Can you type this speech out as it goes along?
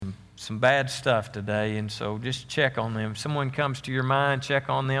some bad stuff today, and so just check on them. If someone comes to your mind, check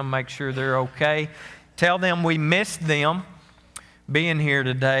on them, make sure they're okay. Tell them we missed them being here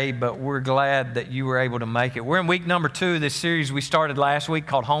today, but we're glad that you were able to make it. We're in week number 2 of this series we started last week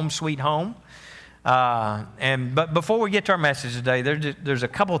called Home Sweet Home. But before we get to our message today, there's a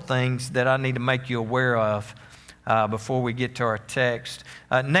couple of things that I need to make you aware of before we get to our text.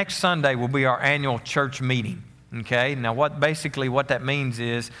 Next Sunday will be our annual church meeting. Okay, now what that means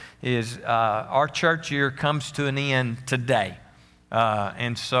is our church year comes to an end today.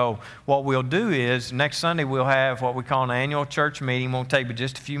 And so what we'll do is next Sunday we'll have what we call an annual church meeting. It won't take but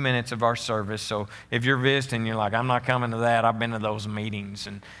just a few minutes of our service. So if you're visiting, you're like, I'm not coming to that. I've been to those meetings,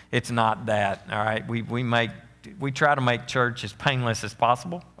 and it's not that. All right, we try to make church as painless as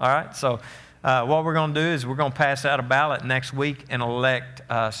possible. All right, so what we're going to do is we're going to pass out a ballot next week and elect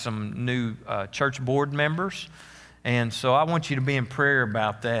some new church board members. And so I want you to be in prayer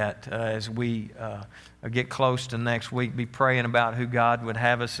about that as we get close to next week. Be praying about who God would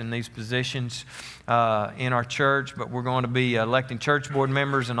have us in these positions in our church. But we're going to be electing church board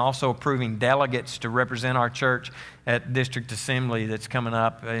members and also approving delegates to represent our church at District Assembly that's coming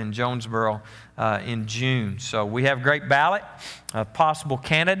up in Jonesboro in June. So we have a great ballot of possible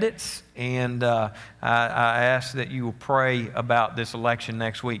candidates, and I ask that you will pray about this election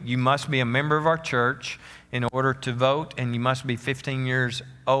next week. You must be a member of our church in order to vote, and you must be 15 years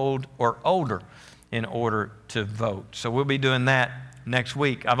old or older in order to vote. So we'll be doing that next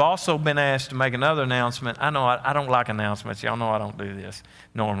week. I've also been asked to make another announcement. I know I don't like announcements. Y'all know I don't do this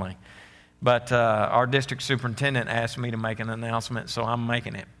normally. But our district superintendent asked me to make an announcement, so I'm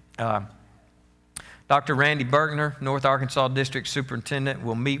making it. Dr. Randy Bergner, North Arkansas District Superintendent,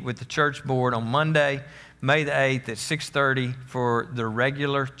 will meet with the church board on Monday, May the 8th at 6:30 for the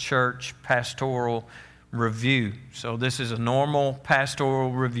regular church pastoral review. So this is a normal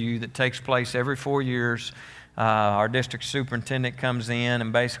pastoral review that takes place every 4 years. Our district superintendent comes in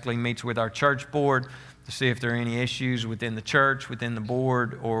and basically meets with our church board to see if there are any issues within the church, within the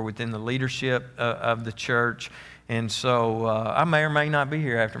board, or within the leadership of the church. And so I may or may not be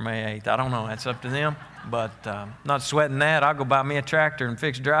here after May 8th. I don't know. That's up to them. But not sweating that. I'll go buy me a tractor and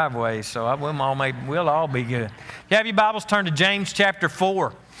fix driveways. So we'll all be good. If you have your Bibles, turn to James chapter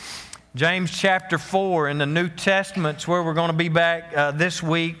 4. James chapter 4 in the New Testament's where we're going to be back this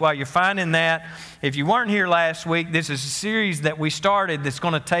week. While you're finding that, if you weren't here last week, this is a series that we started that's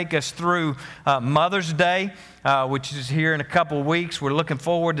going to take us through Mother's Day, which is here in a couple of weeks. We're looking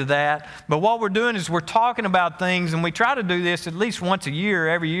forward to that. But what we're doing is we're talking about things, and we try to do this at least once a year,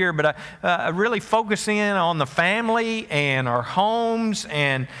 every year, but really focus in on the family and our homes,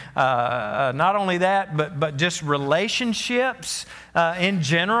 and not only that, but just relationships in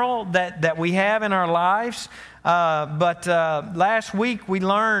general that we have in our lives. But last week we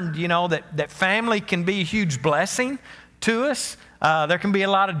learned, that family can be a huge blessing to us. There can be a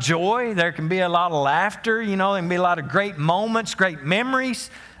lot of joy. There can be a lot of laughter. There can be a lot of great moments, great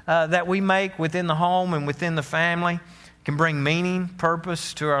memories that we make within the home and within the family. It can bring meaning,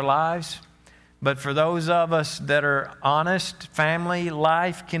 purpose to our lives. But for those of us that are honest, family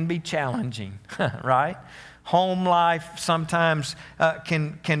life can be challenging, right? Home life sometimes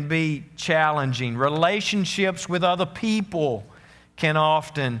can be challenging. Relationships with other people can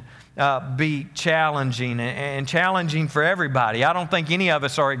often be challenging, and challenging for everybody. I don't think any of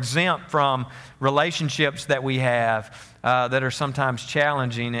us are exempt from relationships that we have that are sometimes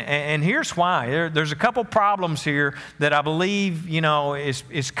challenging. And here's why. There's a couple problems here that I believe,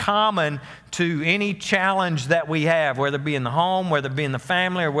 is common to any challenge that we have, whether it be in the home, whether it be in the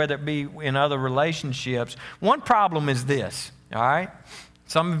family, or whether it be in other relationships. One problem is this, all right?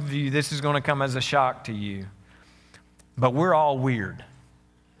 Some of you, this is going to come as a shock to you, but we're all weird.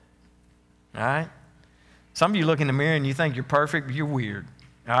 All right? Some of you look in the mirror and you think you're perfect, but you're weird.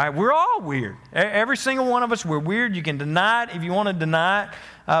 All right? We're all weird. Every single one of us, we're weird. You can deny it if you want to deny it,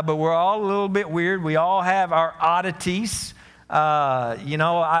 but we're all a little bit weird. We all have our oddities. I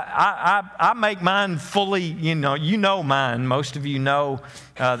make mine fully, mine. Most of you know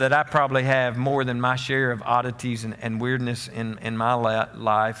that I probably have more than my share of oddities and weirdness in my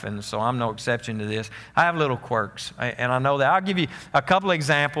life, and so I'm no exception to this. I have little quirks, and I know that. I'll give you a couple of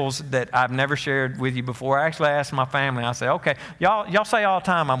examples that I've never shared with you before. I actually asked my family, I said, okay, y'all say all the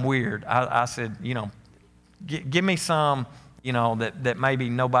time I'm weird. I said, give me some, that maybe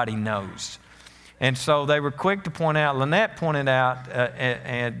nobody knows. And so they were quick to point out, Lynette pointed out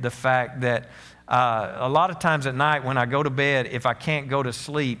the fact that a lot of times at night when I go to bed, if I can't go to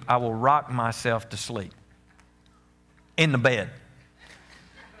sleep, I will rock myself to sleep in the bed.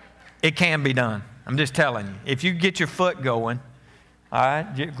 It can be done. I'm just telling you. If you get your foot going, All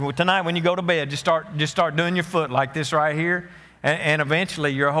right? Tonight when you go to bed, just start doing your foot like this right here, and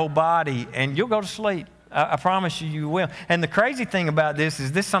eventually your whole body, and you'll go to sleep. I promise you, you will. And the crazy thing about this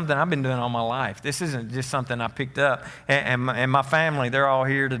is something I've been doing all my life. This isn't just something I picked up. And my family, they're all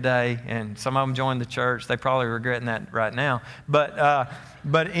here today, and some of them joined the church. They probably regretting that right now. But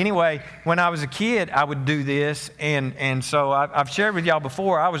anyway, when I was a kid, I would do this. And so I've shared with y'all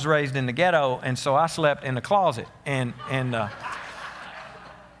before, I was raised in the ghetto, and so I slept in the closet. And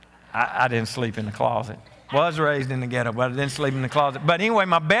I didn't sleep in the closet. Was raised in the ghetto, but I didn't sleep in the closet. But anyway,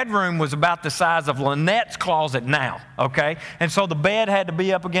 my bedroom was about the size of Lynette's closet now, okay? And so the bed had to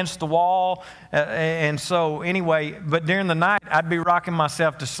be up against the wall. And so anyway, but during the night, I'd be rocking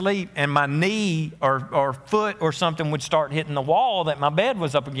myself to sleep, and my knee or foot or something would start hitting the wall that my bed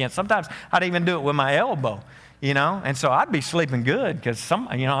was up against. Sometimes I'd even do it with my elbow. And so I'd be sleeping good because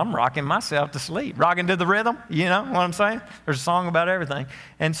I'm rocking myself to sleep, rocking to the rhythm, you know what I'm saying? There's a song about everything.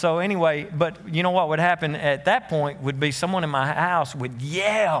 And so anyway, but you know what would happen at that point would be someone in my house would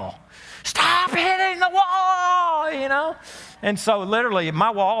yell, "Stop hitting the wall," And so literally my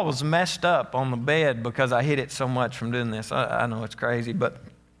wall was messed up on the bed because I hit it so much from doing this. I know it's crazy, but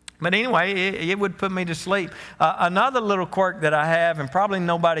anyway, it would put me to sleep. Another little quirk that I have, and probably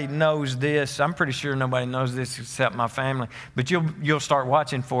nobody knows this. I'm pretty sure nobody knows this except my family. But you'll start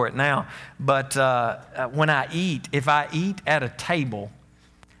watching for it now. But when I eat, if I eat at a table,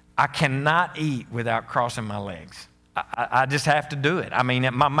 I cannot eat without crossing my legs. I just have to do it. I mean,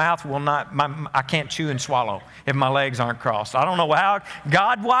 my mouth will not, I can't chew and swallow if my legs aren't crossed. I don't know how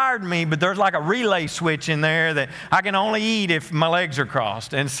God wired me, but there's like a relay switch in there that I can only eat if my legs are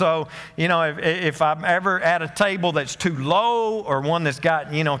crossed. And so, if I'm ever at a table that's too low or one that's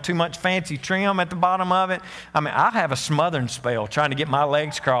got, too much fancy trim at the bottom of it, I'll have a smothering spell trying to get my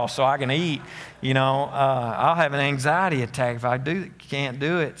legs crossed so I can eat. I'll have an anxiety attack if I can't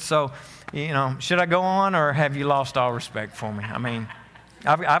do it. So, should I go on, or have you lost all respect for me?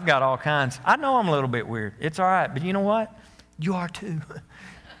 I've got all kinds. I know I'm a little bit weird. It's all right. But you know what? You are too.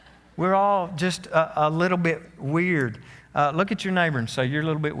 We're all just a little bit weird. Look at your neighbor and say, "You're a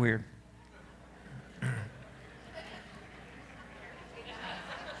little bit weird."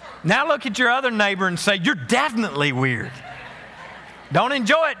 Now look at your other neighbor and say, "You're definitely weird." Don't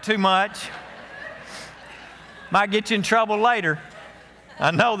enjoy it too much. Might get you in trouble later. I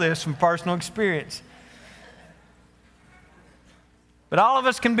know this from personal experience. But all of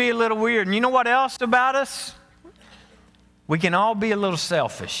us can be a little weird. And you know what else about us? We can all be a little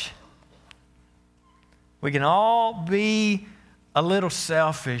selfish. We can all be a little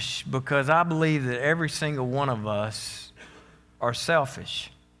selfish because I believe that every single one of us are selfish.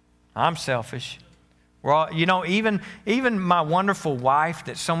 I'm selfish. We're all, even my wonderful wife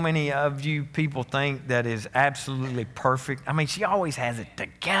that so many of you people think that is absolutely perfect. She always has it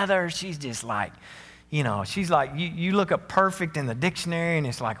together. She's just like, she's like, you look up perfect in the dictionary and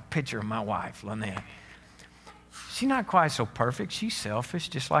it's like a picture of my wife, Lynette. She's not quite so perfect. She's selfish,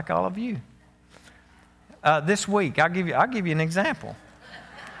 just like all of you. This week, I'll give you an example.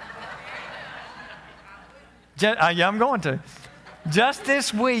 I'm going to. Just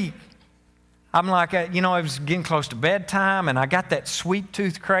this week, I'm like, it was getting close to bedtime, and I got that sweet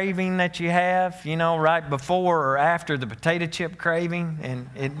tooth craving that you have, right before or after the potato chip craving,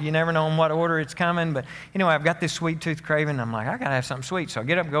 and you never know in what order it's coming. But anyway, I've got this sweet tooth craving. I'm like, I got to have something sweet. So I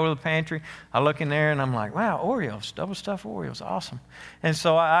get up and go to the pantry. I look in there, and I'm like, wow, Oreos, double stuffed Oreos, awesome. And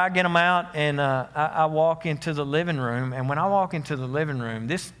so I get them out, and I walk into the living room. And when I walk into the living room,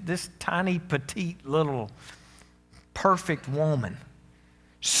 this tiny, petite, little, perfect woman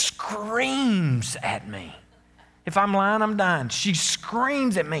screams at me. If I'm lying, I'm dying. She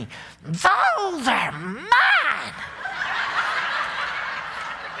screams at me, "Those are mine!"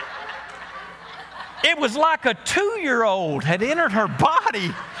 It was like a 2-year-old had entered her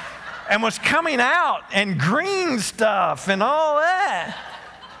body and was coming out, and green stuff and all that.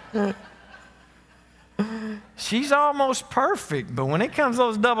 She's almost perfect, but when it comes to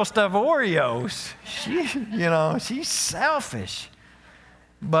those double stuffed Oreos, she's selfish.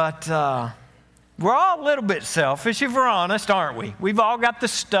 But we're all a little bit selfish, if we're honest, aren't we? We've all got the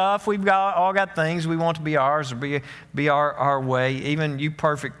stuff. We've all got things we want to be ours or be our way, even you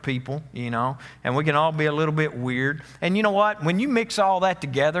perfect people, and we can all be a little bit weird. And you know what? When you mix all that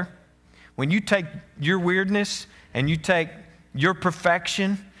together, when you take your weirdness and you take your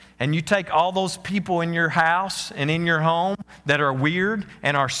perfection and you take all those people in your house and in your home that are weird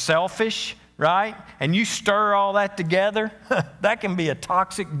and are selfish, right? And you stir all that together, that can be a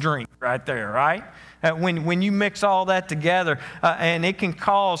toxic drink right there, right? When you mix all that together, and it can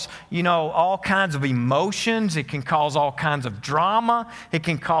cause, all kinds of emotions. It can cause all kinds of drama. It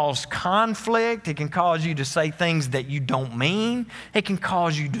can cause conflict. It can cause you to say things that you don't mean. It can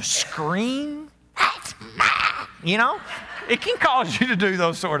cause you to scream. It can cause you to do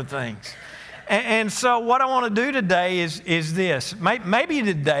those sort of things. And so what I want to do today is this. Maybe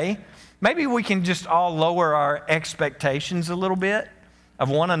today, maybe we can just all lower our expectations a little bit of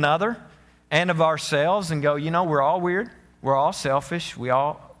one another and of ourselves and go, we're all weird. We're all selfish. We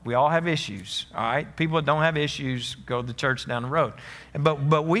all have issues, all right? People that don't have issues go to the church down the road.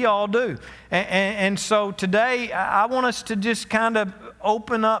 But we all do. And so today, I want us to just kind of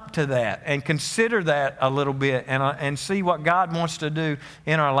open up to that and consider that a little bit and see what God wants to do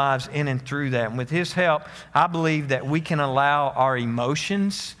in our lives in and through that. And with His help, I believe that we can allow our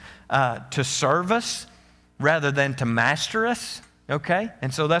emotions to serve us rather than to master us. Okay?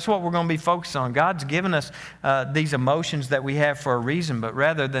 And so that's what we're going to be focused on. God's given us these emotions that we have for a reason, but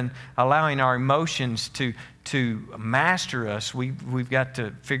rather than allowing our emotions to master us, we've got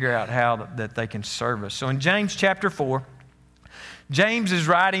to figure out how that they can serve us. So in James chapter 4, James is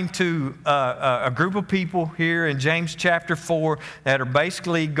writing to a group of people here in James chapter 4 that are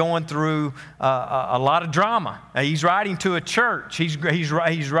basically going through a lot of drama. He's writing to a church. He's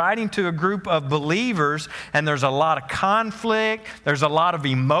writing to a group of believers, and there's a lot of conflict. There's a lot of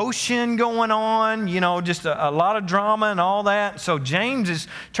emotion going on, just a lot of drama and all that. So James is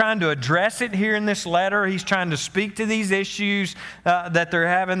trying to address it here in this letter. He's trying to speak to these issues that they're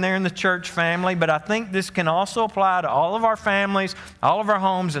having there in the church family. But I think this can also apply to all of our families, all of our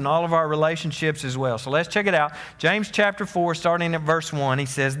homes, and all of our relationships as well. So let's check it out. James chapter 4, starting at verse 1, he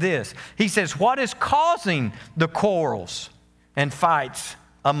says this. He says, "What is causing the quarrels and fights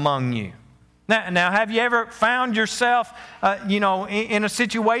among you?" Now, have you ever found yourself, in a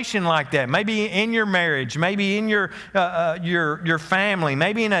situation like that? Maybe in your marriage, maybe in your family,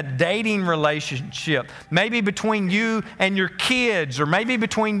 maybe in a dating relationship, maybe between you and your kids, or maybe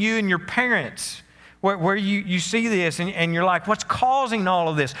between you and your parents. Where you see this and you're like, what's causing all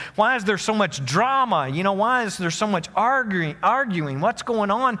of this? Why is there so much drama? Why is there so much arguing? What's going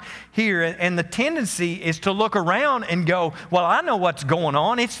on here? And the tendency is to look around and go, well, I know what's going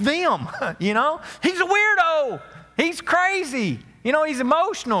on. It's them. He's a weirdo. He's crazy. He's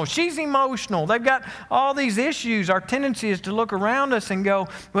emotional. She's emotional. They've got all these issues. Our tendency is to look around us and go,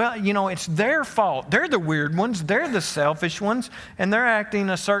 well, it's their fault. They're the weird ones. They're the selfish ones, and they're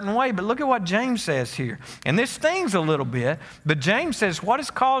acting a certain way. But look at what James says here. And this stings a little bit, but James says, what is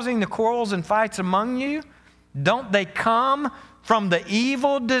causing the quarrels and fights among you? Don't they come from the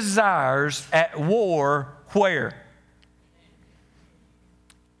evil desires at war where?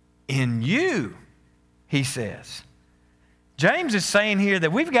 In you, he says. James is saying here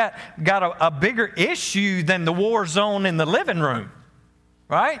that we've got a bigger issue than the war zone in the living room,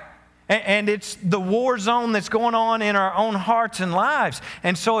 right? And it's the war zone that's going on in our own hearts and lives.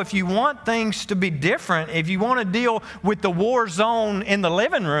 And so if you want things to be different, if you want to deal with the war zone in the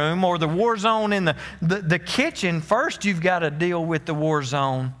living room or the war zone in the kitchen, first you've got to deal with the war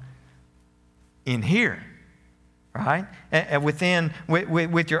zone in here. Right? And with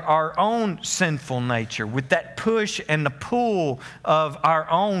our own sinful nature, with that push and the pull of our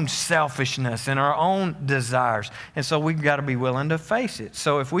own selfishness and our own desires. And so we've got to be willing to face it.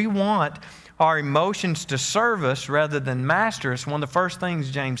 So if we want our emotions to serve us rather than master us, one of the first things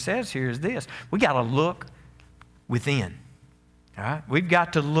James says here is this. We got to look within. All right? We've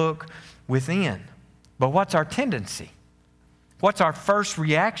got to look within. But what's our tendency? What's our first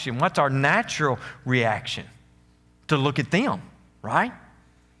reaction? What's our natural reaction? To look at them, right?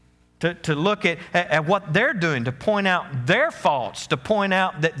 To look at what they're doing, to point out their faults, to point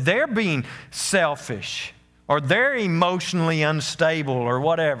out that they're being selfish or they're emotionally unstable or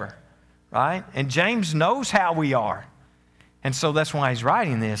whatever, right? And James knows how we are. And so that's why he's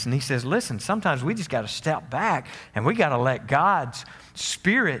writing this. And he says, listen, sometimes we just got to step back and we got to let God's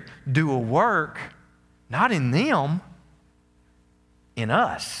Spirit do a work, not in them, in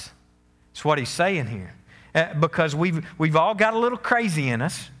us. That's what he's saying here. Because we've all got a little crazy in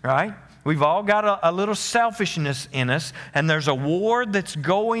us, right? We've all got a little selfishness in us, and there's a war that's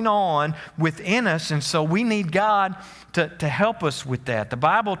going on within us, and so we need God to help us with that. The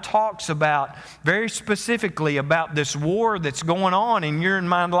Bible talks about, very specifically, about this war that's going on in your and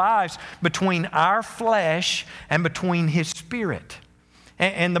my lives between our flesh and between His Spirit.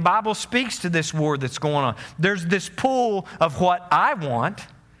 And the Bible speaks to this war that's going on. There's this pull of what I want,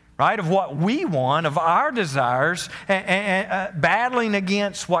 right? Of what we want, of our desires, and battling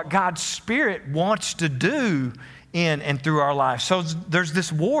against what God's Spirit wants to do in and through our lives. So there's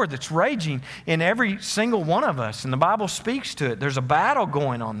this war that's raging in every single one of us, and the Bible speaks to it. There's a battle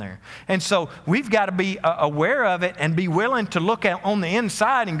going on there. And so we've got to be aware of it and be willing to look at on the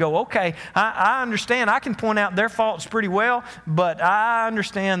inside and go, okay, I understand. I can point out their faults pretty well, but I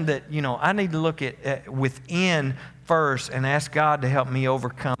understand that, I need to look at within first and ask God to help me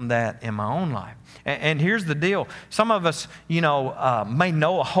overcome that in my own life. And here's the deal. Some of us, may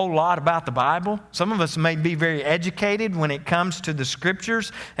know a whole lot about the Bible. Some of us may be very educated when it comes to the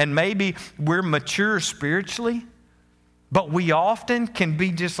Scriptures, and maybe we're mature spiritually, but we often can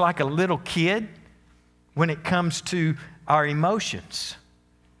be just like a little kid when it comes to our emotions.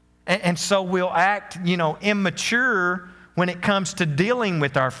 And so we'll act, immature when it comes to dealing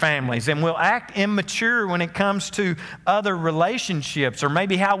with our families, and we'll act immature when it comes to other relationships, or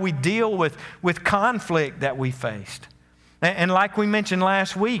maybe how we deal with conflict that we faced. And like we mentioned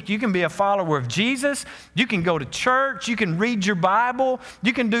last week, you can be a follower of Jesus, you can go to church, you can read your Bible,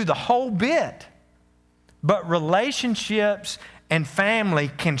 you can do the whole bit. But relationships and family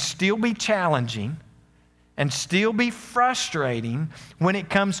can still be challenging and still be frustrating when it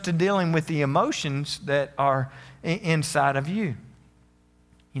comes to dealing with the emotions that are inside of you.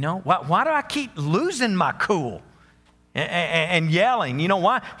 Why do I keep losing my cool and yelling?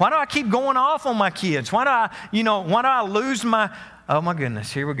 Why do I keep going off on my kids? Why do I lose my, oh my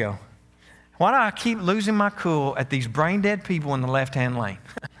goodness, here we go. Why do I keep losing my cool at these brain dead people in the left-hand lane?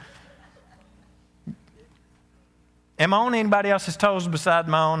 Am I on anybody else's toes besides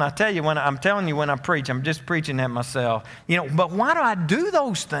my own? I'm telling you when I preach, I'm just preaching at myself. But why do I do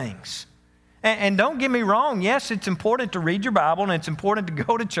those things? And don't get me wrong, yes, it's important to read your Bible and it's important to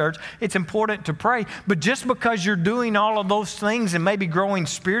go to church. It's important to pray. But just because you're doing all of those things and maybe growing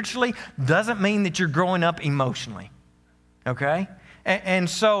spiritually doesn't mean that you're growing up emotionally, okay? And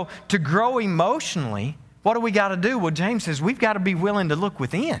so to grow emotionally, what do we got to do? Well, James says we've got to be willing to look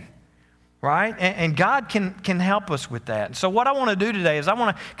within, right? And God can help us with that. So what I want to do today is I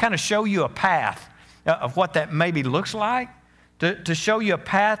want to kind of show you a path of what that maybe looks like. To show you a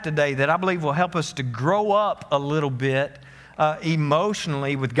path today that I believe will help us to grow up a little bit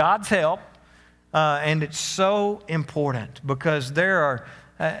emotionally with God's help. And it's so important because there are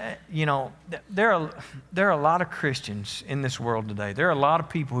a lot of Christians in this world today. There are a lot of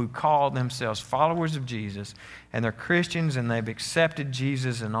people who call themselves followers of Jesus, and they're Christians and they've accepted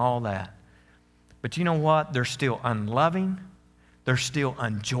Jesus and all that. But you know what? They're still unloving, they're still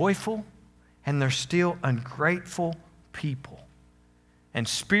unjoyful, and they're still ungrateful people. And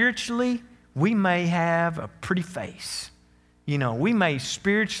spiritually, we may have a pretty face. We may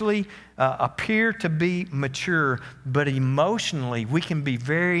spiritually appear to be mature, but emotionally, we can be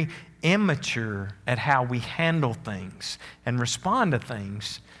very immature at how we handle things and respond to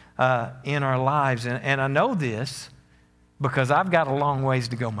things in our lives. And I know this because I've got a long ways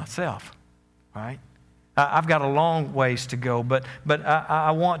to go myself, right? I've got a long ways to go, but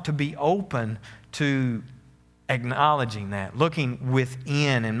I want to be open to acknowledging that, looking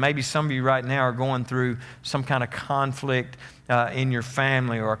within. And maybe some of you right now are going through some kind of conflict in your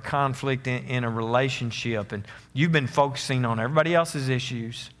family or a conflict in a relationship, and you've been focusing on everybody else's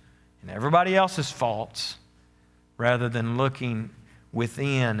issues and everybody else's faults rather than looking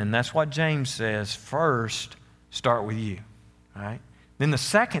within. And that's what James says, first, start with you, right? Then the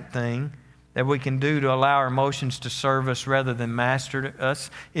second thing that we can do to allow our emotions to serve us rather than master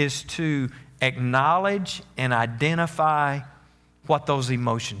us is to acknowledge and identify what those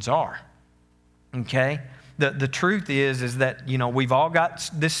emotions are, okay? The truth is that, we've all got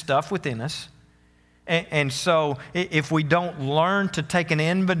this stuff within us. And so if we don't learn to take an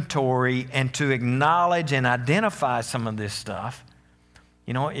inventory and to acknowledge and identify some of this stuff,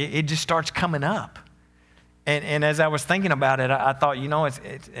 it just starts coming up. And as I was thinking about it, I thought,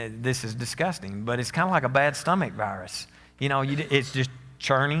 this is disgusting, but it's kind of like a bad stomach virus. It's just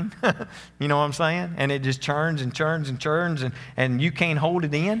churning, you know what I'm saying? And it just churns and churns and churns, and you can't hold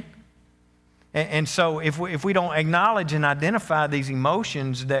it in. And so if we don't acknowledge and identify these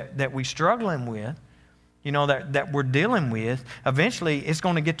emotions that we're struggling with, that we're dealing with, eventually it's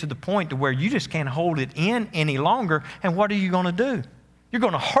going to get to the point to where you just can't hold it in any longer. And what are you going to do? You're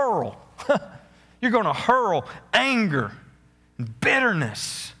going to hurl. You're going to hurl anger,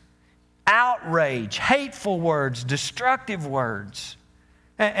 bitterness, outrage, hateful words, destructive words.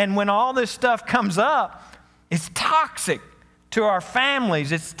 And when all this stuff comes up, it's toxic to our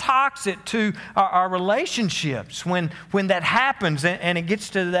families. It's toxic to our relationships when that happens and it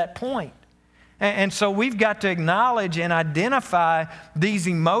gets to that point. And so we've got to acknowledge and identify these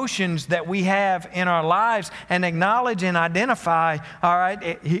emotions that we have in our lives and acknowledge and identify, all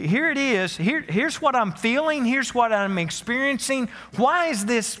right, here it is. Here's what I'm feeling. Here's what I'm experiencing. Why is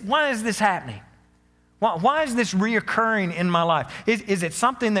this happening? Why is this reoccurring in my life? Is it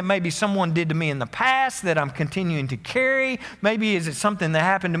something that maybe someone did to me in the past that I'm continuing to carry? Maybe is it something that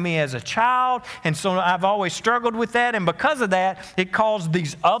happened to me as a child? And so I've always struggled with that. And because of that, it caused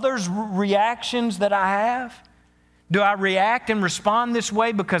these other reactions that I have. Do I react and respond this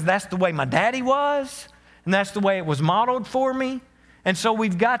way because that's the way my daddy was? And that's the way it was modeled for me? And so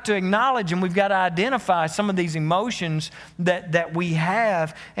we've got to acknowledge and we've got to identify some of these emotions that we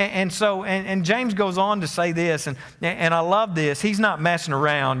have. And James goes on to say this, and I love this. He's not messing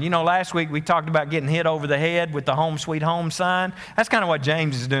around. You know, last week we talked about getting hit over the head with the home sweet home sign. That's kind of what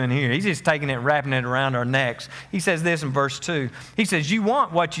James is doing here. He's just taking it, wrapping it around our necks. He says this in verse 2. He says, you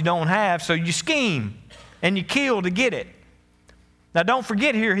want what you don't have, so you scheme and you kill to get it. Now don't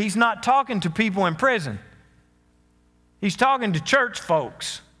forget here, he's not talking to people in prison. He's talking to church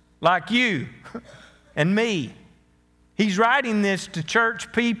folks like you and me. He's writing this to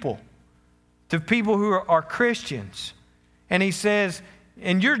church people, to people who are Christians. And he says,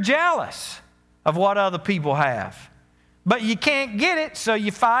 and you're jealous of what other people have. But you can't get it, so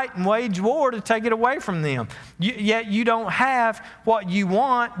you fight and wage war to take it away from them. Yet you don't have what you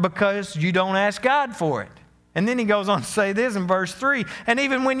want because you don't ask God for it. And then he goes on to say this in verse 3, and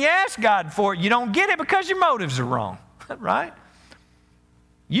even when you ask God for it, you don't get it because your motives are wrong. Right?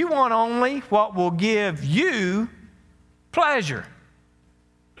 You want only what will give you pleasure.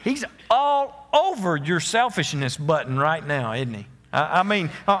 He's all over your selfishness button right now, isn't he? I mean,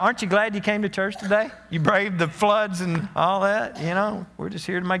 aren't you glad you came to church today? You braved the floods and all that, you know. We're just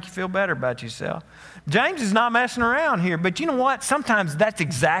here to make you feel better about yourself. James is not messing around here, but you know what? Sometimes that's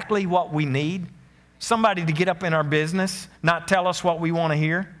exactly what we need. Somebody to get up in our business, not tell us what we want to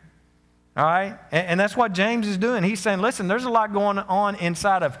hear. All right? And that's what James is doing. He's saying, listen, there's a lot going on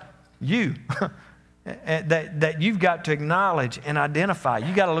inside of you that you've got to acknowledge and identify.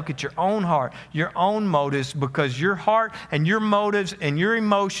 You've got to look at your own heart, your own motives, because your heart and your motives and your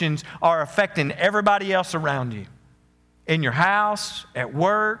emotions are affecting everybody else around you. In your house, at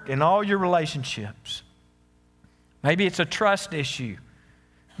work, in all your relationships. Maybe it's a trust issue.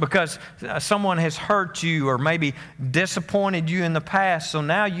 Because someone has hurt you or maybe disappointed you in the past, so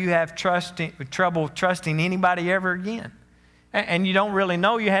now you have trouble trusting anybody ever again. And you don't really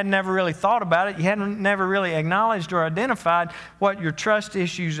know, you had never really thought about it, you hadn't never really acknowledged or identified what your trust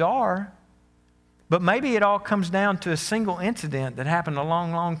issues are. But maybe it all comes down to a single incident that happened a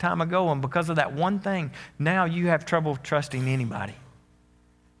long, long time ago, and because of that one thing, now you have trouble trusting anybody.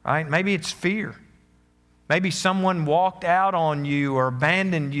 Right? Maybe it's fear. Maybe someone walked out on you or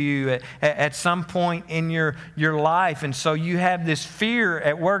abandoned you at some point in your life. And so you have this fear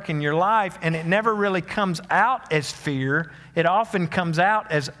at work in your life, and it never really comes out as fear. It often comes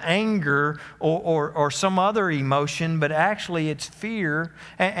out as anger or some other emotion, but actually it's fear.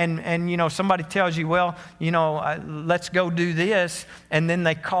 And you know, somebody tells you, well, you know, let's go do this, and then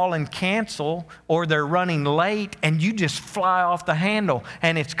they call and cancel, or they're running late, and you just fly off the handle,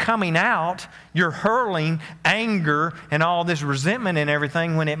 and it's coming out. You're hurling anger and all this resentment and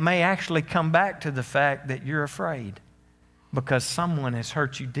everything when it may actually come back to the fact that you're afraid because someone has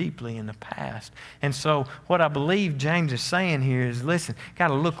hurt you deeply in the past. And so what I believe James is saying here is, listen, got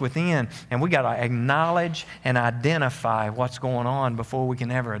to look within, and we got to acknowledge and identify what's going on before we can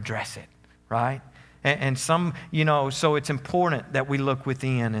ever address it, right? And some, you know, so it's important that we look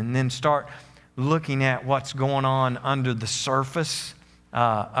within and then start looking at what's going on under the surface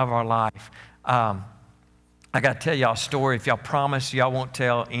of our life. I got to tell y'all a story. If y'all promise y'all won't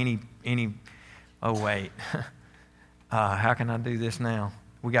tell any. Oh wait, how can I do this now?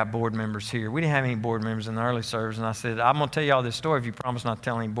 We got board members here. We didn't have any board members in the early service, and I said, I'm going to tell y'all this story if you promise not to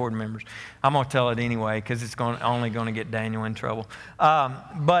tell any board members. I'm going to tell it anyway because it's only going to get Daniel in trouble.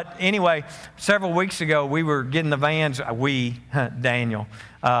 But anyway, several weeks ago, we were getting the vans. Daniel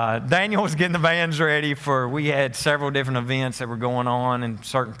was getting the vans ready we had several different events that were going on, and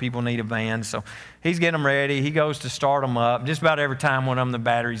certain people need a van. So he's getting them ready. He goes to start them up. Just about every time one of them, the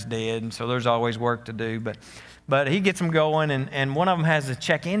battery's dead, and so there's always work to do. But he gets them going, and one of them has a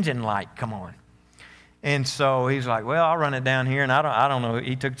check engine light come on. And so he's like, well, I'll run it down here. And I don't know.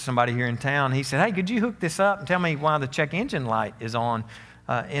 He took somebody here in town. He said, hey, could you hook this up and tell me why the check engine light is on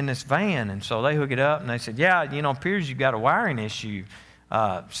in this van? And so they hook it up, and they said, yeah, you know, it appears you've got a wiring issue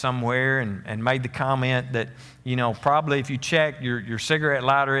somewhere and made the comment that, probably if you check, your cigarette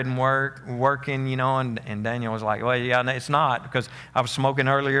lighter isn't working, and Daniel was like, well, yeah, it's not, because I was smoking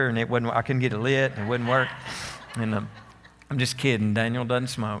earlier and I couldn't get it lit and it wouldn't work. And I'm just kidding. Daniel doesn't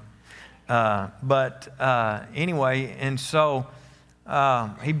smoke. Anyway, and so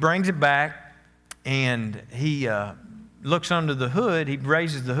he brings it back and he looks under the hood. He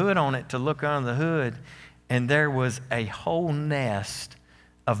raises the hood on it to look under the hood, and there was a whole nest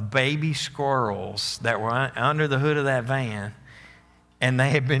of baby squirrels that were under the hood of that van, and they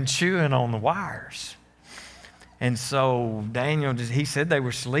had been chewing on the wires. And so Daniel, he said they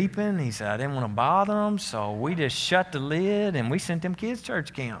were sleeping. He said, I didn't want to bother them, so we just shut the lid and we sent them kids to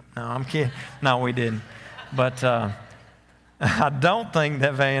church camp. No, I'm kidding. No, we didn't. But I don't think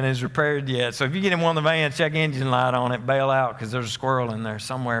that van is repaired yet. So if you get in one of the vans, check engine light on it, bail out, because there's a squirrel in there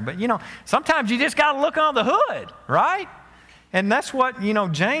somewhere. But, sometimes you just got to look on the hood, right? And that's what,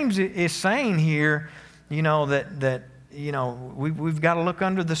 James is saying here, that we've got to look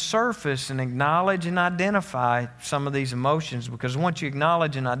under the surface and acknowledge and identify some of these emotions, because once you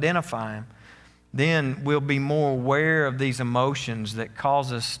acknowledge and identify them, then we'll be more aware of these emotions that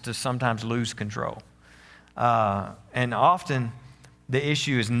cause us to sometimes lose control. And often the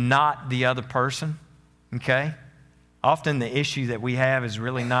issue is not the other person, okay? Often the issue that we have is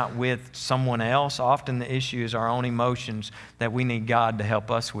really not with someone else. Often the issue is our own emotions that we need God to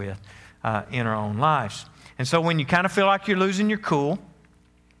help us with in our own lives. And so when you kind of feel like you're losing your cool,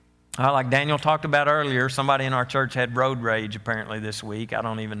 like Daniel talked about earlier, somebody in our church had road rage apparently this week. I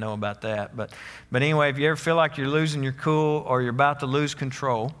don't even know about that. But anyway, if you ever feel like you're losing your cool or you're about to lose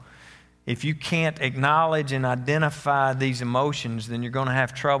control, if you can't acknowledge and identify these emotions, then you're going to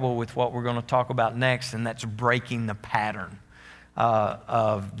have trouble with what we're going to talk about next, and that's breaking the pattern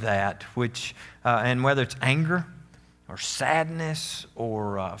of that, which, and whether it's anger or sadness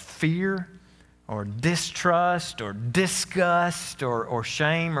or fear or distrust or disgust or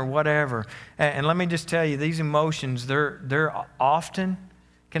shame or whatever. And let me just tell you, these emotions, they're often,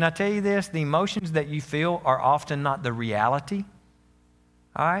 can I tell you this? The emotions that you feel are often not the reality.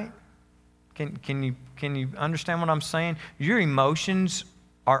 All right? Can you understand what I'm saying? Your emotions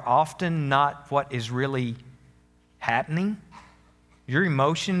are often not what is really happening. Your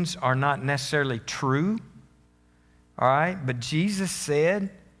emotions are not necessarily true. All right? But Jesus said,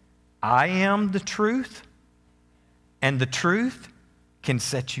 I am the truth, and the truth can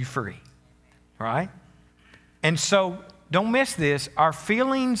set you free. Right? And so, don't miss this. Our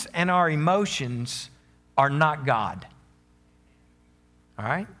feelings and our emotions are not God. All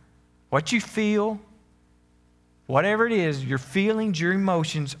right? What you feel, whatever it is, your feelings, your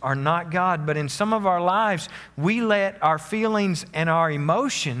emotions are not God. But in some of our lives, we let our feelings and our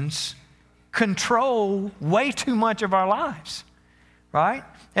emotions control way too much of our lives, right?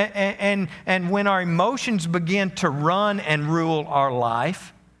 And when our emotions begin to run and rule our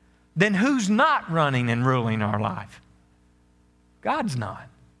life, then who's not running and ruling our life? God's not.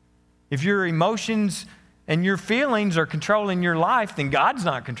 If your emotions and your feelings are controlling your life, then God's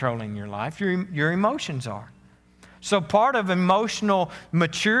not controlling your life. Your emotions are. So part of emotional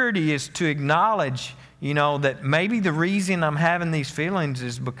maturity is to acknowledge, that maybe the reason I'm having these feelings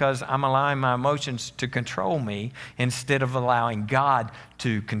is because I'm allowing my emotions to control me instead of allowing God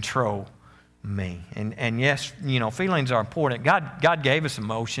to control me. And yes, feelings are important. God gave us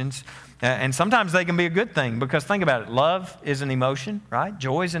emotions, and sometimes they can be a good thing, because think about it. Love is an emotion, right?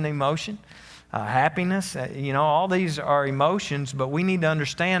 Joy is an emotion. Happiness, all these are emotions, but we need to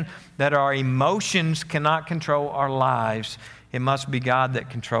understand that our emotions cannot control our lives. It must be God that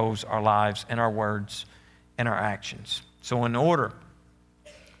controls our lives and our words and our actions. So in order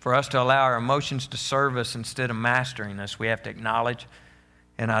for us to allow our emotions to serve us instead of mastering us, we have to acknowledge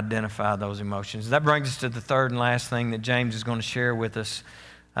and identify those emotions. That brings us to the third and last thing that James is going to share with us,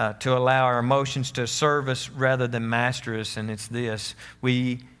 to allow our emotions to serve us rather than master us, and it's this: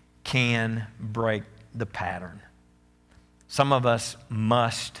 we can break the pattern. Some of us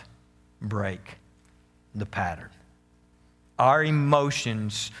must break the pattern. Our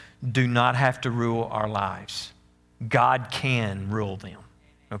emotions do not have to rule our lives. God can rule them,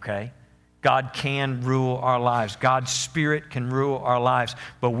 okay? God can rule our lives. God's Spirit can rule our lives,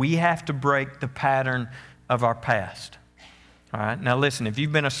 but we have to break the pattern of our past. All right? Now listen, if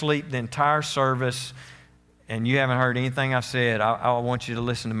you've been asleep the entire service and you haven't heard anything I've said, I want you to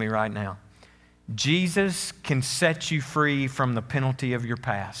listen to me right now. Jesus can set you free from the penalty of your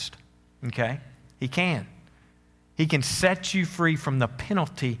past. Okay? He can. He can set you free from the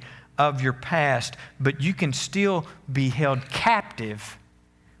penalty of your past, but you can still be held captive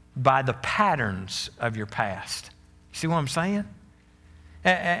by the patterns of your past. See what I'm saying?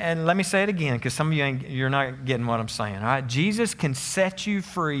 And let me say it again, because some of you're not getting what I'm saying. All right? Jesus can set you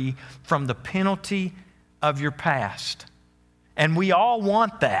free from the penalty of your past. And we all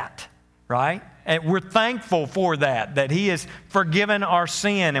want that, right? And we're thankful for that He has forgiven our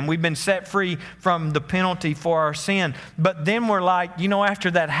sin and we've been set free from the penalty for our sin. But then we're like, after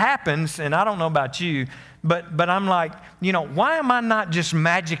that happens, and I don't know about you, but I'm like, why am I not just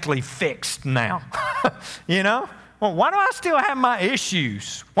magically fixed now? Well, why do I still have my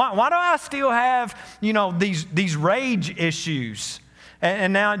issues? Why do I still have, these rage issues?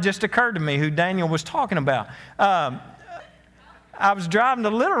 And now it just occurred to me who Daniel was talking about. I was driving to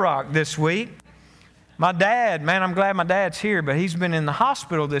Little Rock this week. My dad, man, I'm glad my dad's here, but he's been in the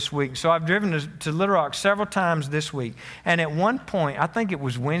hospital this week. So I've driven to Little Rock several times this week. And at one point, I think it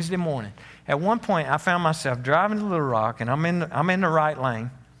was Wednesday morning, at one point I found myself driving to Little Rock, and I'm in the right lane,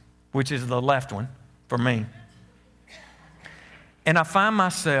 which is the left one for me. And I find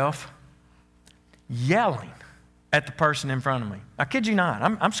myself yelling at the person in front of me. I kid you not.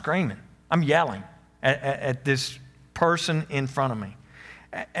 I'm screaming. I'm yelling at this person in front of me.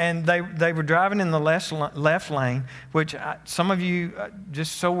 And they were driving in the left lane, which some of you,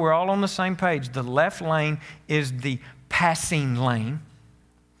 just so we're all on the same page, the left lane is the passing lane,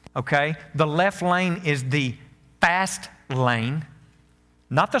 okay? The left lane is the fast lane,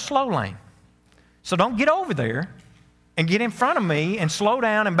 not the slow lane. So don't get over there and get in front of me and slow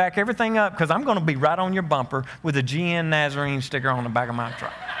down and back everything up, because I'm going to be right on your bumper with a GN Nazarene sticker on the back of my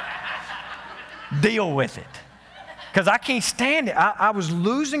truck. Deal with it. Because I can't stand it. I was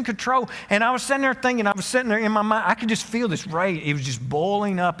losing control. And I was sitting there thinking, I was sitting there in my mind, I could just feel this rage. It was just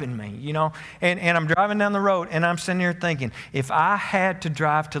boiling up in me, And I'm driving down the road, and I'm sitting there thinking, if I had to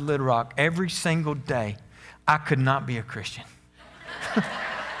drive to Little Rock every single day, I could not be a Christian.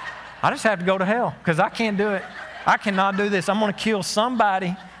 I just have to go to hell, because I can't do it. I cannot do this. I'm going to kill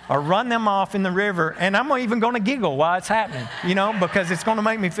somebody or run them off in the river, and I'm even going to giggle while it's happening, because it's going to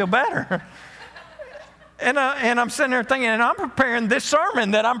make me feel better. And I'm sitting there thinking, and I'm preparing this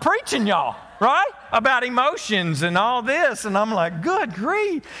sermon that I'm preaching y'all, right? About emotions and all this. And I'm like, good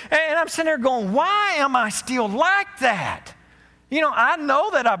grief. And I'm sitting there going, why am I still like that? I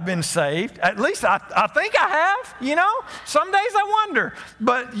know that I've been saved. At least I think I have, Some days I wonder.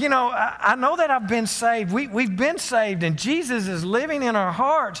 But, I know that I've been saved. We've been saved, and Jesus is living in our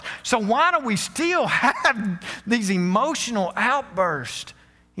hearts. So why do we still have these emotional outbursts,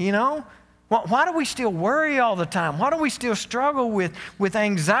 Why do we still worry all the time? Why do we still struggle with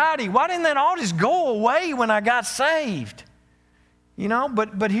anxiety? Why didn't that all just go away when I got saved?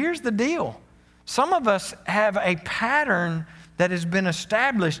 But here's the deal. Some of us have a pattern that has been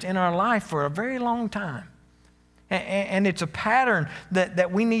established in our life for a very long time. And it's a pattern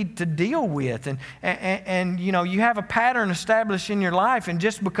that we need to deal with. And you have a pattern established in your life, and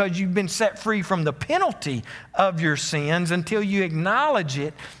just because you've been set free from the penalty of your sins, until you acknowledge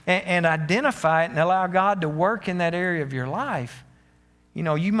it and identify it and allow God to work in that area of your life,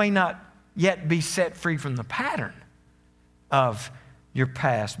 you may not yet be set free from the pattern of your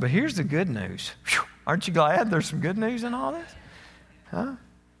past. But here's the good news. Whew, aren't you glad there's some good news in all this? Huh?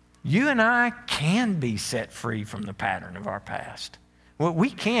 You and I can be set free from the pattern of our past. Well, we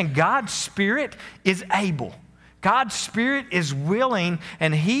can. God's Spirit is able. God's Spirit is willing,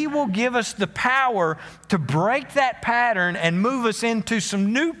 and He will give us the power to break that pattern and move us into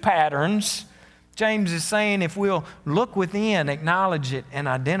some new patterns. James is saying if we'll look within, acknowledge it, and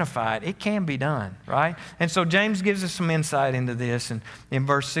identify it, it can be done, right? And so James gives us some insight into this in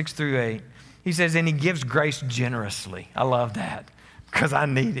verse 6 through 8. He says, and He gives grace generously. I love that, because I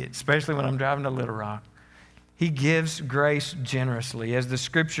need it, especially when I'm driving to Little Rock. He gives grace generously. As the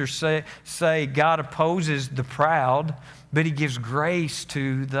scriptures say, God opposes the proud, but He gives grace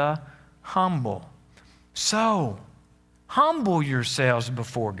to the humble. So, humble yourselves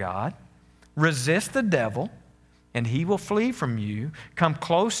before God. Resist the devil, and he will flee from you. Come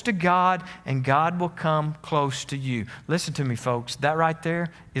close to God, and God will come close to you. Listen to me, folks. That right there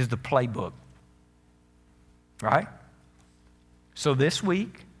is the playbook. Right? So this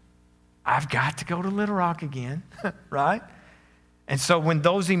week, I've got to go to Little Rock again, right? And so when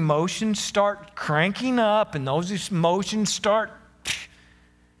those emotions start cranking up and those emotions start,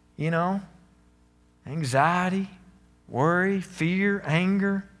 anxiety, worry, fear,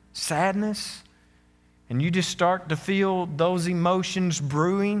 anger, sadness, and you just start to feel those emotions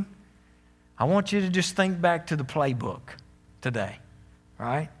brewing, I want you to just think back to the playbook today,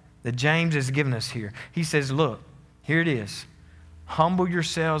 right? That James has given us here. He says, look, here it is. Humble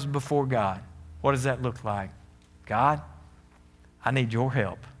yourselves before God. What does that look like? God, I need your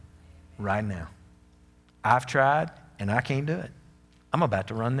help right now. I've tried and I can't do it. I'm about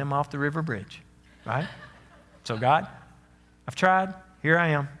to run them off the river bridge, right? So God, I've tried. Here I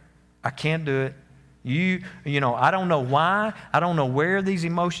am. I can't do it. You know, I don't know why. I don't know where these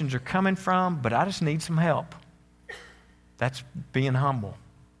emotions are coming from, but I just need some help. That's being humble,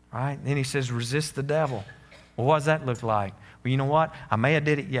 right? Then he says, resist the devil. Well, what does that look like? Well, you know what? I may have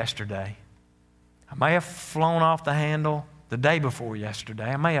did it yesterday. I may have flown off the handle the day before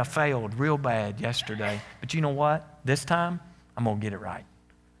yesterday. I may have failed real bad yesterday. But you know what? This time, I'm going to get it right.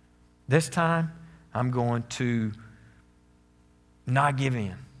 This time, I'm going to not give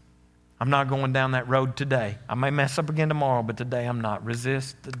in. I'm not going down that road today. I may mess up again tomorrow, but today I'm not.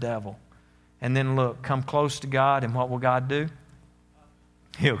 Resist the devil. And then look, come close to God, and what will God do?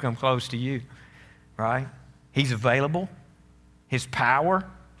 He'll come close to you, right? He's available. His power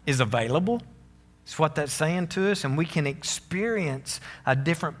is available. It's what that's saying to us, and we can experience a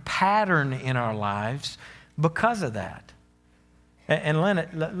different pattern in our lives because of that. And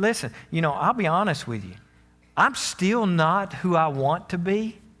listen, you know, I'll be honest with you. I'm still not who I want to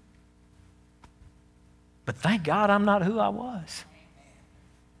be, but thank God I'm not who I was.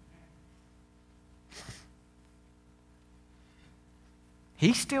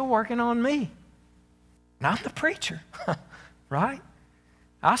 He's still working on me. Not the preacher, right?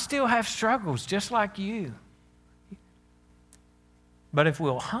 I still have struggles just like you. But if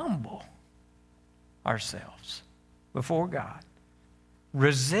we'll humble ourselves before God,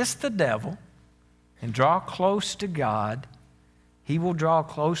 resist the devil, and draw close to God, He will draw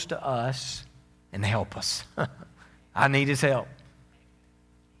close to us and help us. I need His help.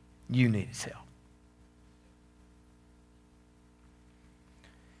 You need His help.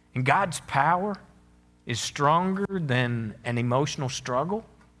 And God's power is stronger than an emotional struggle,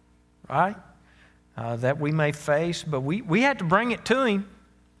 right? That we may face, but we have to bring it to Him.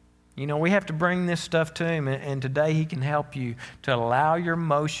 You know, we have to bring this stuff to Him, and today He can help you to allow your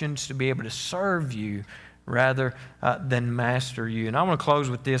emotions to be able to serve you rather than master you. And I want to close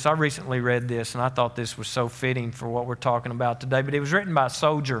with this. I recently read this, and I thought this was so fitting for what we're talking about today, but it was written by a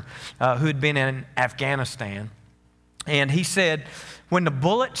soldier who had been in Afghanistan. And he said, when the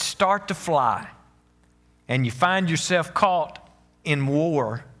bullets start to fly and you find yourself caught in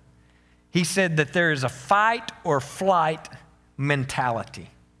war, he said that there is a fight or flight mentality.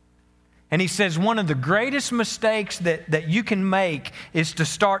 And he says one of the greatest mistakes that you can make is to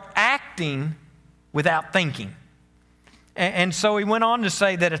start acting without thinking. And so he went on to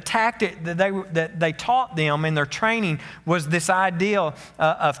say that a tactic that they taught them in their training was this idea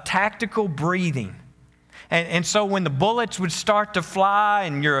of tactical breathing. And so when the bullets would start to fly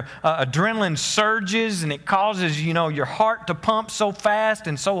and your adrenaline surges and it causes, you know, your heart to pump so fast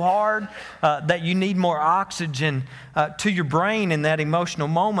and so hard that you need more oxygen to your brain in that emotional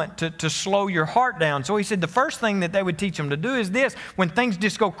moment to slow your heart down. So he said the first thing that they would teach them to do is this. When things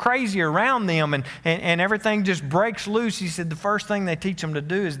just go crazy around them and everything just breaks loose, he said the first thing they teach them to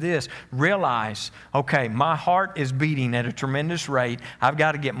do is this. Realize, okay, my heart is beating at a tremendous rate. I've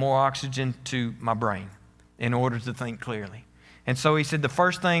got to get more oxygen to my brain in order to think clearly. And so he said the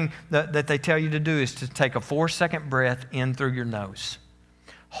first thing that they tell you to do is to take a 4-second breath in through your nose.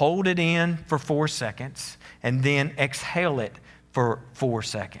 Hold it in for 4 seconds and then exhale it for 4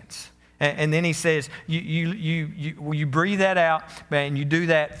 seconds. And then he says, you breathe that out and you do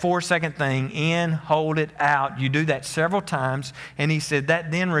that 4-second thing, in, hold it, out. You do that several times. And he said that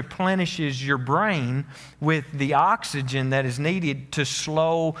then replenishes your brain with the oxygen that is needed to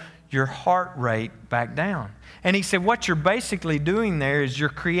slow your heart rate back down. And he said what you're basically doing there is you're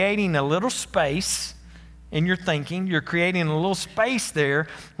creating a little space in your thinking. You're creating a little space there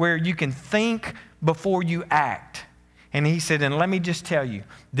where you can think before you act. And he said, and let me just tell you,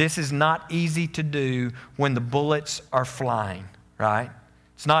 this is not easy to do when the bullets are flying, right?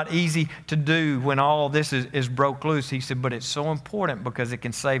 It's not easy to do when all this is broke loose. He said, but it's so important because it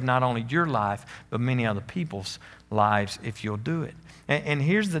can save not only your life, but many other people's lives if you'll do it. And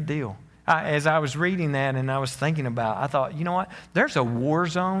here's the deal. As I was reading that and I was thinking about it, I thought, you know what? There's a war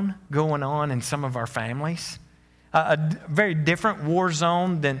zone going on in some of our families. A very different war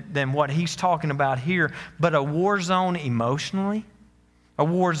zone than what he's talking about here, but a war zone emotionally, a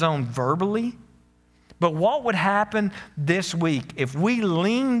war zone verbally. But what would happen this week if we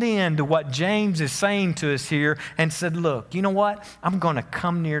leaned into what James is saying to us here and said, look, you know what? I'm going to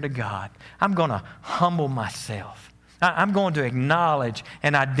come near to God. I'm going to humble myself. I'm going to acknowledge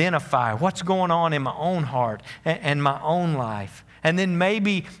and identify what's going on in my own heart and my own life. And then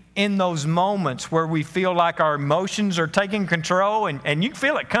maybe in those moments where we feel like our emotions are taking control, and you can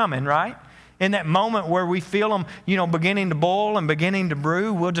feel it coming, right? In that moment where we feel them, you know, beginning to boil and beginning to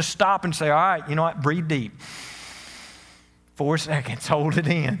brew, we'll just stop and say, all right, you know what, breathe deep. 4 seconds, hold it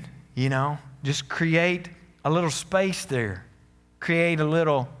in, Just create a little space there. Create a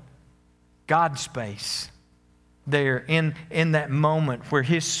little God space there in that moment where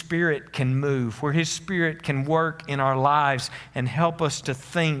His Spirit can move, where His Spirit can work in our lives and help us to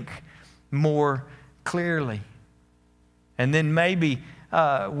think more clearly. And then maybe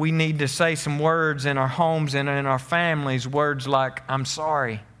we need to say some words in our homes and in our families, words like, I'm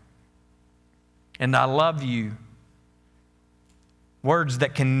sorry, and I love you. Words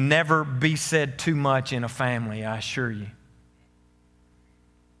that can never be said too much in a family, I assure you.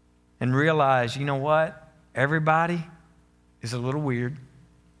 And realize, you know what? Everybody is a little weird.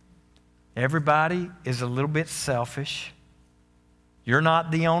 Everybody is a little bit selfish. You're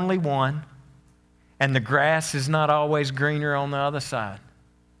not the only one. And the grass is not always greener on the other side.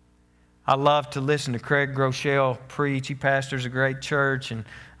 I love to listen to Craig Groeschel preach. He pastors a great church, and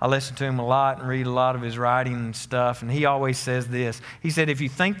I listen to him a lot and read a lot of his writing and stuff. And he always says this. He said, if you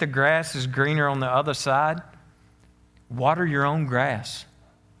think the grass is greener on the other side, water your own grass.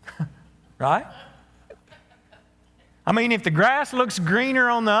 Right? I mean, if the grass looks greener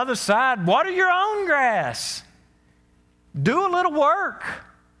on the other side, water your own grass. Do a little work.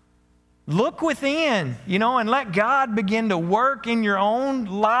 Look within, and let God begin to work in your own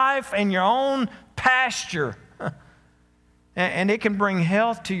life and your own pasture. And it can bring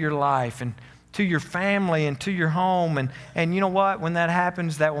health to your life and to your family and to your home. And you know what? When that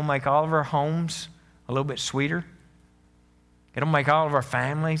happens, that will make all of our homes a little bit sweeter. It'll make all of our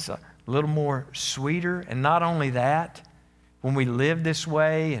families a little more sweeter. And not only that, when we live this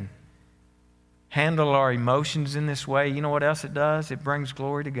way and handle our emotions in this way, you know what else it does? It brings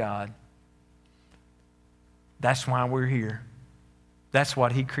glory to God. That's why we're here. That's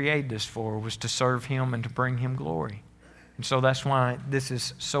what He created us for, was to serve Him and to bring Him glory. And so that's why this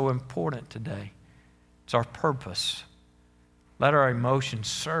is so important today. It's our purpose. Let our emotions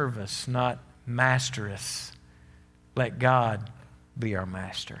serve us, not master us. Let God be our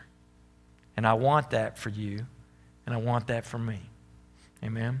master. And I want that for you, and I want that for me.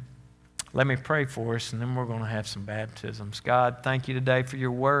 Amen. Let me pray for us, and then we're going to have some baptisms. God, thank you today for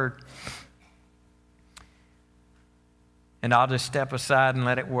your word. And I'll just step aside and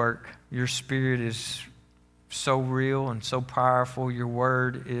let it work. Your Spirit is so real and so powerful. Your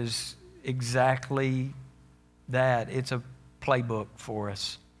word is exactly that. It's a playbook for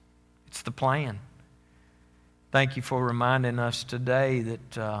us. It's the plan. Thank you for reminding us today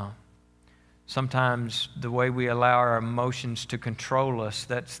that sometimes the way we allow our emotions to control us,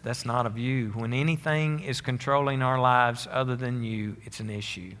 that's not of you. When anything is controlling our lives other than you, it's an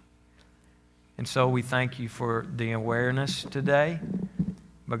issue. And so we thank you for the awareness today.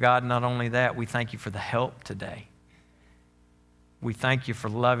 But God, not only that, we thank you for the help today. We thank you for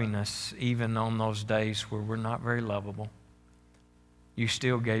loving us even on those days where we're not very lovable. You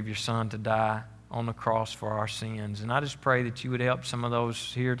still gave your Son to die on the cross for our sins. And I just pray that you would help some of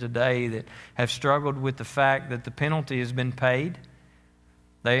those here today that have struggled with the fact that the penalty has been paid.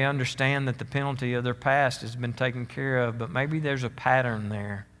 They understand that the penalty of their past has been taken care of, but maybe there's a pattern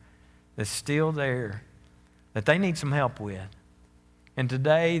there that's still there that they need some help with. And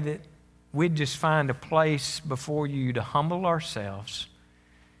today that we'd just find a place before you to humble ourselves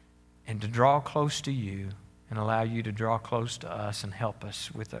and to draw close to you and allow you to draw close to us and help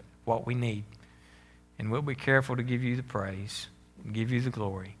us with what we need. And we'll be careful to give you the praise and give you the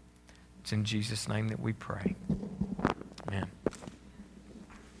glory. It's in Jesus' name that we pray. Amen.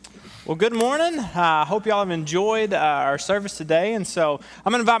 Well, good morning. I hope y'all have enjoyed our service today. And so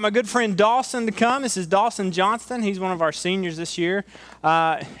I'm going to invite my good friend Dawson to come. This is Dawson Johnston. He's one of our seniors this year.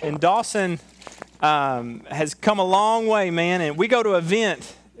 And Dawson has come a long way, man. And we go to an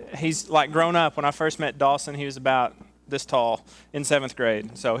event. He's like grown up. When I first met Dawson, he was about this tall in 7th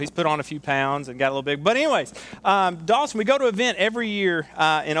grade. So he's put on a few pounds and got a little big. But anyways, Dawson, we go to an event every year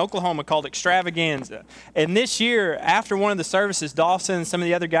in Oklahoma called Extravaganza. And this year, after one of the services, Dawson and some of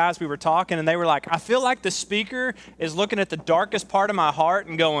the other guys, we were talking, and they were like, I feel like the speaker is looking at the darkest part of my heart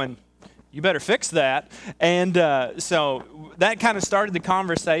and going, you better fix that. And so that kind of started the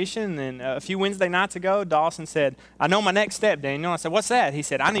conversation. And a few Wednesday nights ago, Dawson said, I know my next step, Daniel. I said, what's that? He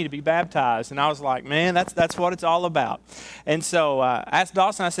said, I need to be baptized. And I was like, man, that's what it's all about. And so I asked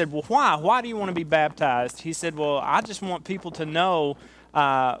Dawson, I said, well, why? Why do you want to be baptized? He said, well, I just want people to know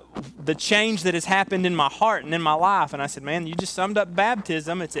the change that has happened in my heart and in my life. And I said, man, you just summed up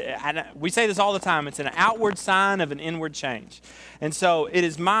baptism. We say this all the time. It's an outward sign of an inward change. And so it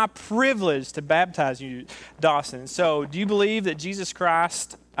is my privilege to baptize you, Dawson. So do you believe that Jesus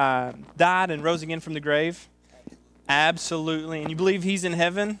Christ died and rose again from the grave? Absolutely. And you believe he's in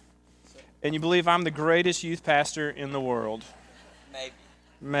heaven? And you believe I'm the greatest youth pastor in the world? Maybe.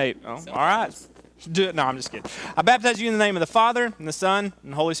 Maybe. Oh, all right. Do it. No, I'm just kidding. I baptize you in the name of the Father, and the Son,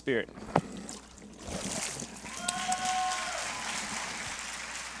 and the Holy Spirit.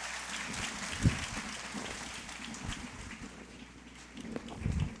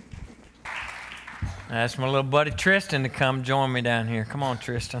 Ask my little buddy Tristan to come join me down here. Come on,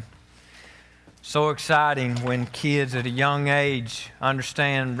 Tristan. So exciting when kids at a young age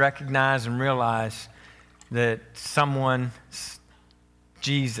understand, recognize, and realize that someone,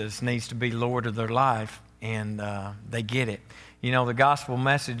 Jesus, needs to be Lord of their life, and they get it. You know, the gospel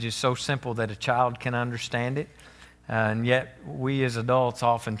message is so simple that a child can understand it, and yet we as adults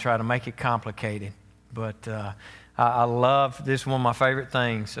often try to make it complicated. But I love, this is one of my favorite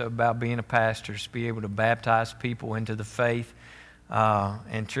things about being a pastor, is to be able to baptize people into the faith.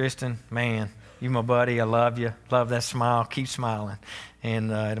 And Tristan, man, you my buddy, I love you. Love that smile. Keep smiling.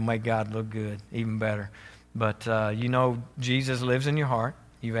 And it'll make God look good, even better. But you know, Jesus lives in your heart.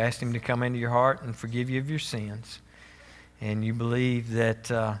 You've asked him to come into your heart and forgive you of your sins. And you believe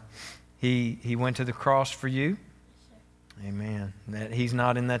that he went to the cross for you. Amen. That he's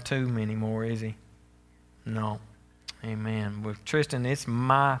not in that tomb anymore, is he? No. Amen. Well, Tristan, it's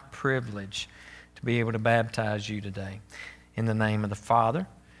my privilege to be able to baptize you today in the name of the Father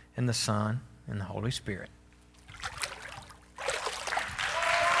and the Son and the Holy Spirit.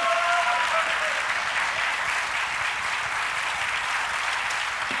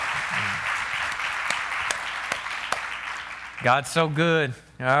 God's so good.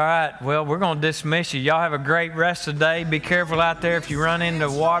 All right. Well, we're going to dismiss you. Y'all have a great rest of the day. Be careful out there. If you run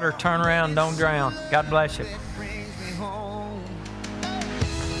into water, turn around. Don't drown. God bless you.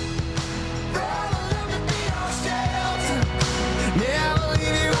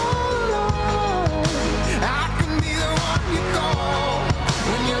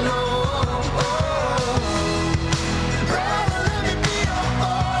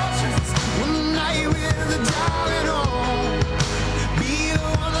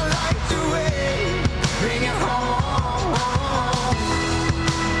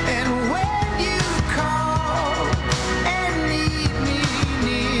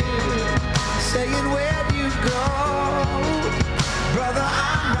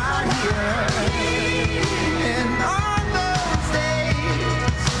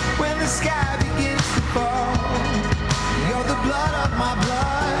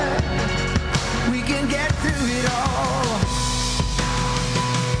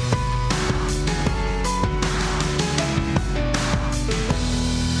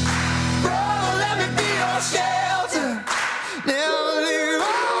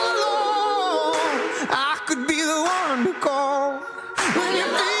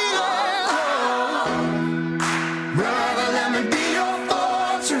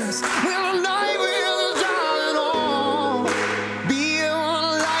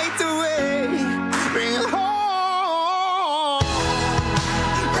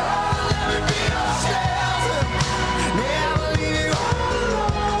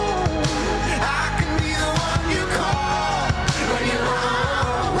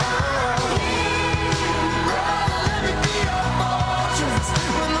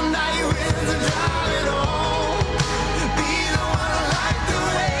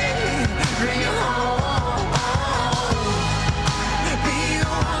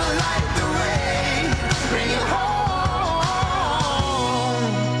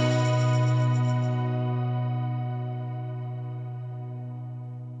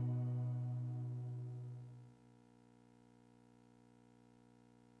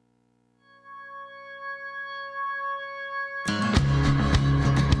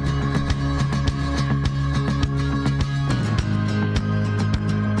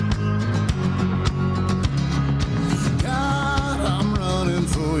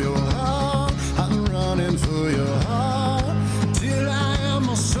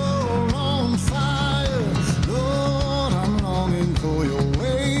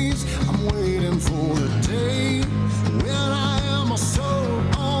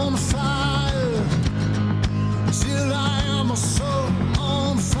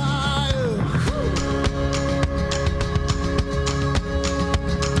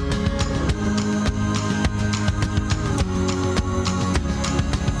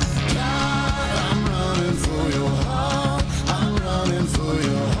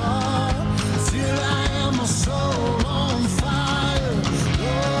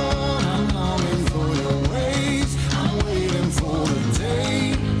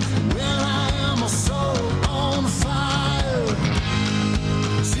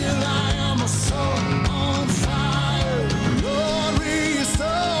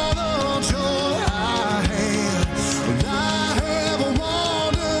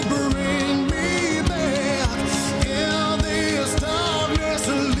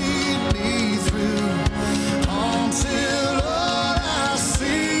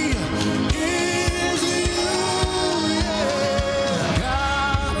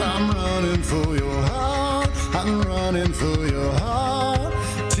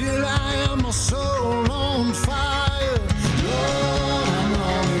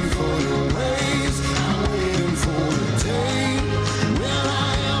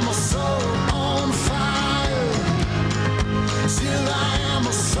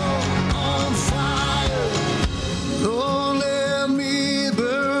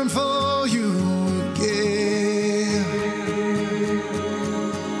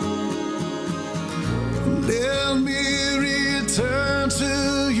 to